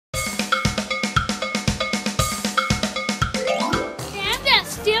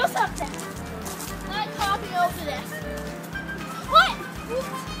go for this. What?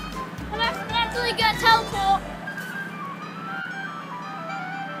 I'm accidentally gonna teleport.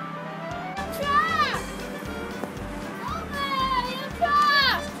 I'm trapped! Help me! I'm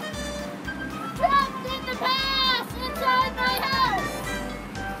trapped! Trapped in the past! Inside my house!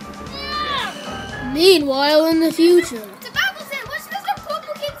 Yeah! Meanwhile, in the future. Tobacalton, what's Mr.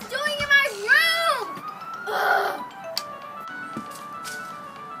 Pooplekin's doing in my room? Ugh.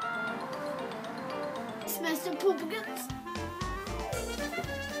 It's Mr. Pooplekin's.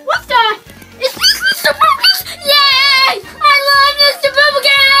 What the? Is this Mr. Pooplekin's? Yay! I love Mr.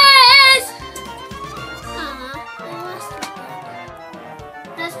 Pooplekin's! I lost it.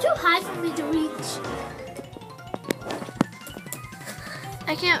 That's too high for me to reach.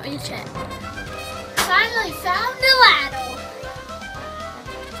 I can't reach it. Finally found the ladder.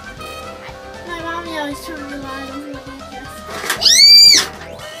 My mommy always told me the ladder was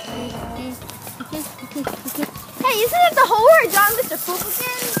Hey, isn't it the hole where I dropped Mr.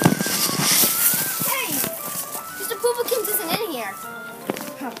 Pooplekin? Hey, Mr. Pooplekin isn't in here.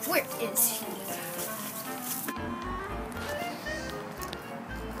 Huh, where is he?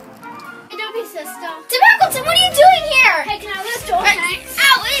 Hey, don't be sister. Tobacalton, what are you doing here? Hey, can I lift door? Thanks.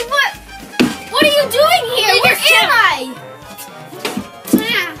 Ow, wait, what? What are you doing here? Where am I?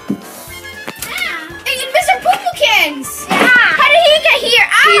 Hey, Mr. Pooplekin's! Yeah! How did he get here?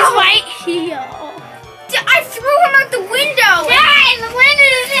 Ow! He's right here. I threw him out the window! Yeah, and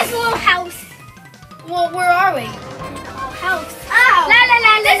landed in this little house. Well, where are we? Oh, house. Ow! La la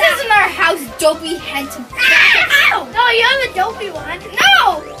la la. This isn't our house, dopey head to Ow! No, you're the dopey one.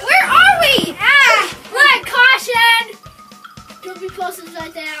 No! Where are we? Look, caution! Dopey posters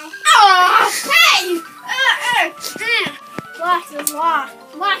right there. Oh, hey! Lock is locked.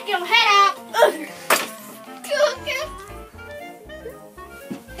 Lock your head out.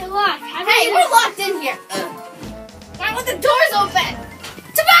 Hey, lock. Hey, we're locked in here. Why won't the doors open?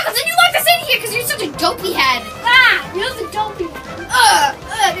 Tobacalton, you locked us in here because you're such a dopey head. You're the dopey one.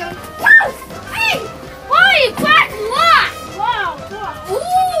 Hey! Why? You cracked the lock. Wow. Ooh.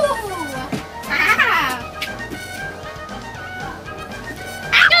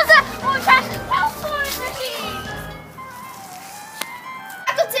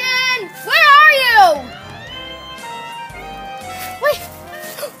 Tobacalton, where are you? Wait.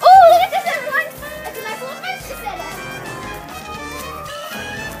 Oh, look at this, everyone. That's a nice little fish to set up.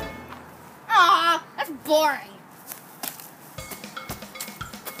 Aw, that's boring.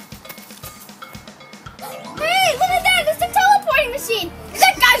 Hey, look at that. That's the teleporting machine.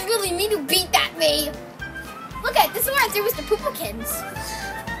 That guy's really mean who beat that me. Look at this is where I threw Mr. Pooplekin's.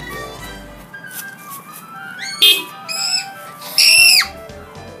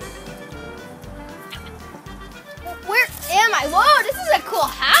 Where am I? Whoa, this is a cool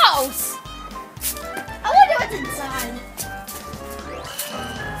house. I wonder what's inside.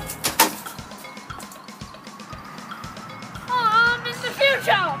 Oh, I'm in the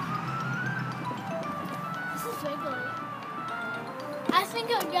future. This is regular. I think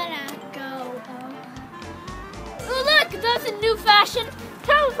I'm gonna go. Oh, look, that's a new fashion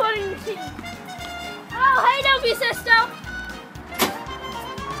teleporting machine. Oh, hey, don't be sister.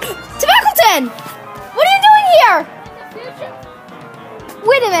 Tobacalton! What are you doing here?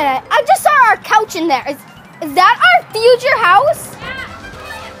 Wait a minute. I just saw our couch in there. Is that our future house? Yeah.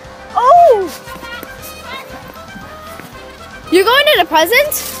 Oh! You're going to the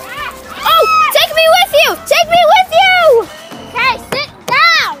present? Yeah. Oh, take me with you! Take me with you! Okay, sit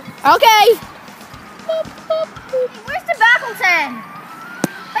down! Okay. Where's Tobacalton?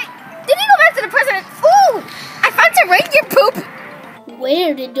 Wait, did he go back to the present? Ooh! I found some reindeer poop!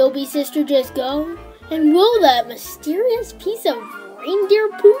 Where did Dopey's sister just go? And will that mysterious piece of reindeer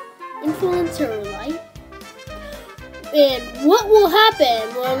poop influence her life? And what will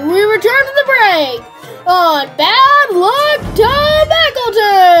happen when we return to the break on Bad Luck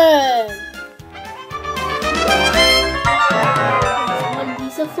Tobacalton? There's one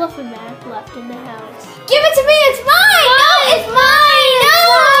piece of fluffy mat left in the house. Give it to me! It's mine! No, it's mine! No!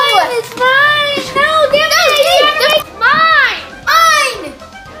 It's mine! No, give it! It's mine!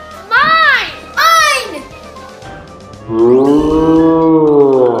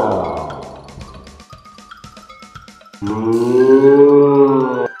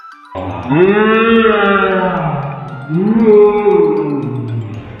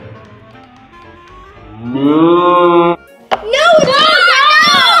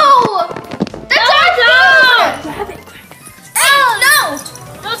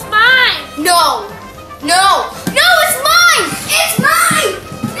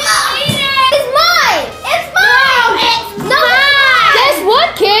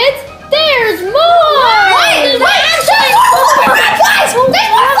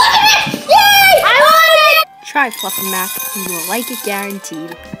 Fluffin' Mac, and you will like it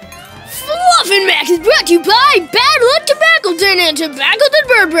guaranteed. Fluffin' Mac is brought to you by Bad Luck Tobacaton and Tobacaton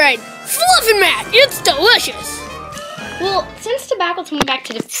Bird Brain. Fluffin' Mac, it's delicious. Well, since Tobacaton went back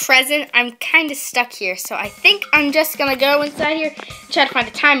to the present, I'm kind of stuck here. So I think I'm just going to go inside here and try to find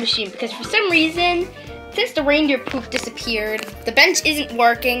a time machine. Because for some reason, since the reindeer poop disappeared, the bench isn't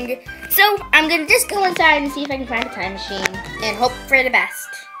working. So I'm going to just go inside and see if I can find a time machine and hope for the best.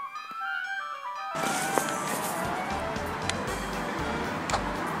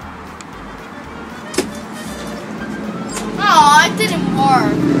 Oh, it didn't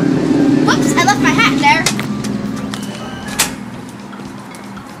work. Whoops, I left my hat there.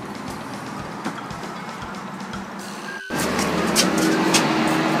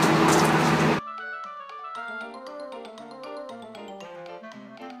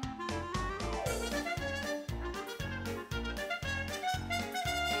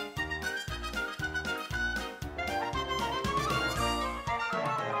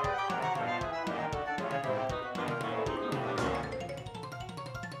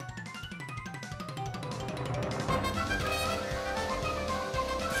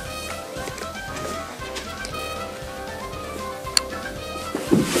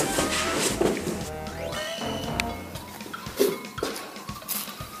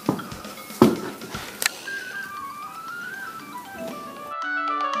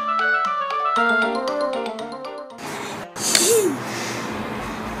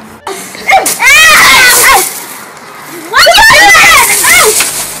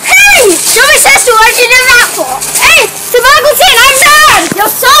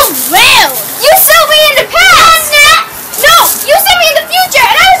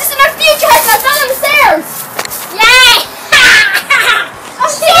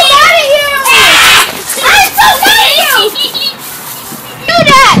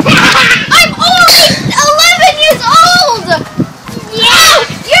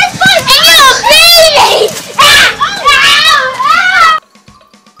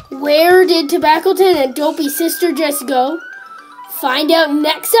 Where did Tobacaton and Dopey's sister just go? Find out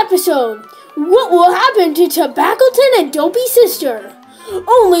next episode. What will happen to Tobacaton and Dopey's sister?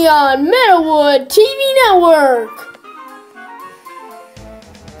 Only on Meadowood TV Network.